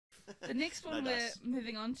The next one No we're dice.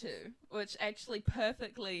 moving on to, which actually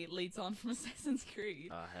perfectly leads on from Assassin's Creed.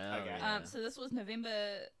 Oh, hell Okay. yeah. So this was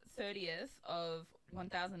November 30th of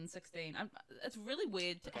 1016. It's really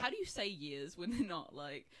weird. How do you say years when they're not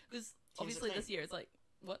like? Because obviously 1016. this year it's like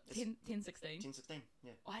what It's 1016. 1016,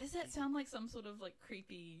 yeah. Why does that sound like some sort of like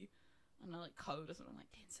creepy, I don't know, like code or something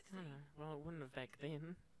like 1016? Well, it wouldn't have back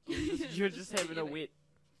then. You're just having a wet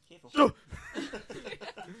Careful.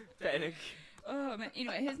 panic. Oh man.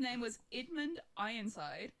 Anyway, his name was Edmund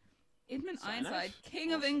Ironside. Edmund Sign it. Ironside,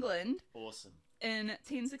 King of Awesome. England, Awesome. in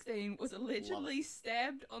 1016 was allegedly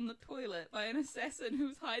stabbed on the toilet by an assassin who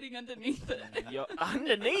was hiding underneath it. You're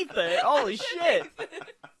underneath it? Holy shit!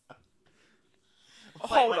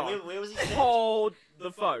 Hold on. Where was he stabbed? Hold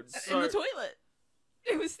the phone. So, In the toilet.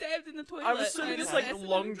 He was stabbed in the toilet. I'm by assuming an it's like assassin.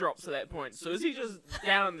 long drops at that point. So is he just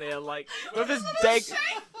down there, like, with his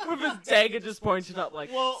dagger just pointed up,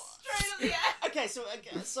 like, Well, Straight up the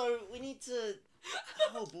ass. so we need to.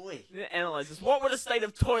 Oh boy. analyze this. What were the state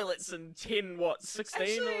of toilets in 16 or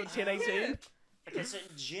Actually, 1018? yeah. Okay, so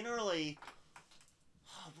generally.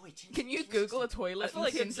 Oh boy. 10, Can you 10, Google a 16. toilet I for feel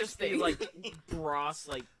like like it'd just be 1016? like brass,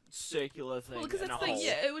 like circular thing Well, because in it's a like, hole.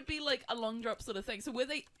 yeah, it would be like a long drop sort of thing. So were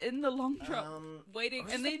they in the long drop waiting?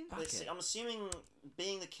 where's And the then fuck? Let's see, I'm assuming,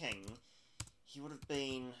 being the king, he would have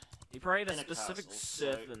been He probably had a in a specific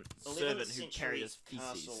castle, so servant 11th who carried his century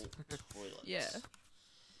feces. castle toilets. Yeah.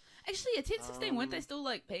 Actually, yeah, 1016, weren't they Um, still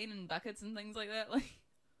like peeing in buckets and things like that? Like,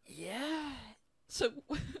 Yeah. so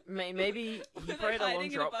Maybe he were they probably had a long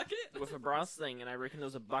hiding in a drop bucket? with a brass thing, and I reckon there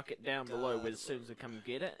was a bucket down below where the servants would come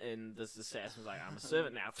get it, and this assassin was like, I'm a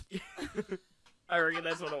servant now. I reckon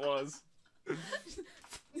that's what it was.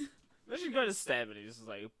 Imagine going to stab it, he's just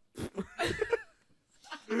like...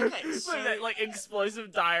 Okay, so Like that, like,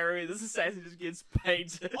 explosive diarrhea, this assassin just gets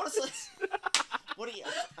painted. honestly, what do you?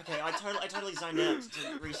 Okay, I totally zoned out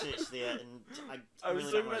to research there, and I I was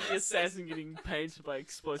really talking don't about the assassin getting painted by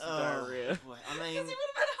explosive Oh, diarrhea. boy, I Because mean, he would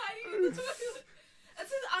have been hiding in the toilet. It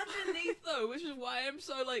says underneath though, which is why I'm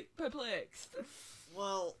so like perplexed.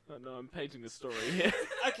 well, Oh no, I'm painting a story here.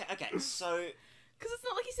 okay, so Because it's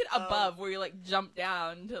not like he said above, where you like jump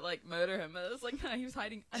down to like murder him. It was like no, he was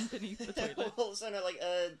hiding underneath the toilet. well, so no, like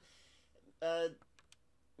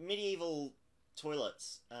medieval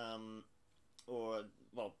toilets, or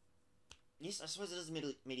well, yes, I suppose it is a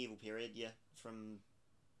medieval period, yeah, from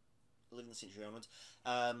 11th century onwards.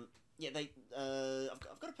 Yeah, they. I've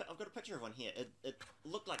got a picture of one here. It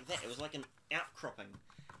looked like that. It was like an outcropping.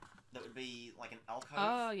 That would be like an alcove.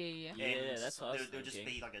 Oh yeah. Yeah, and that's what I was there would just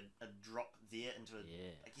thinking. be like a drop there into a,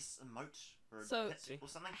 Yeah. I guess a moat or a So- pit or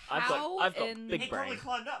something. I've How got in- big He brain. probably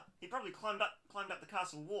climbed up. He probably climbed up the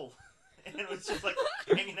castle wall, and it was just like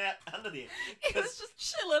hanging out under there. He was just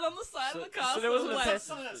chilling on the side of the So castle. there wasn't a like- test-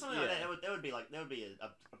 Something like yeah. that. That would be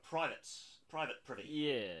a private privy.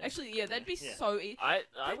 Yeah. Actually, yeah, that'd be Yeah. so easy. I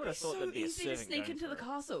That'd would be have thought so there'd be a easy to servant sneak going into the for it.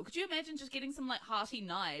 castle. Could you imagine just getting some like hearty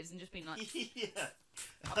knives and just being like Yeah.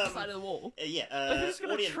 up the side of the wall? Yeah. But who's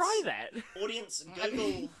gonna audience, try that? Audience,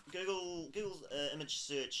 Google image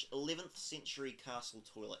search 11th century castle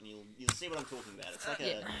toilet, and you'll see what I'm talking about. It's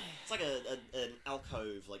like an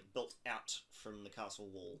alcove like built out from the castle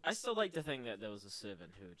wall. I still like to think that there was a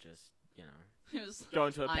servant who would just, you know, It was go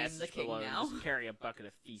into a I'm the passage king below now. and just carry a bucket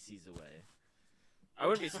of feces away. I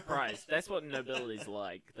wouldn't be surprised. That's what nobility's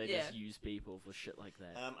like. They just Yeah. use people for shit like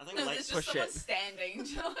that. I think no, late it's just push someone it. standing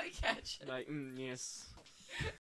to like catch it. Like, yes.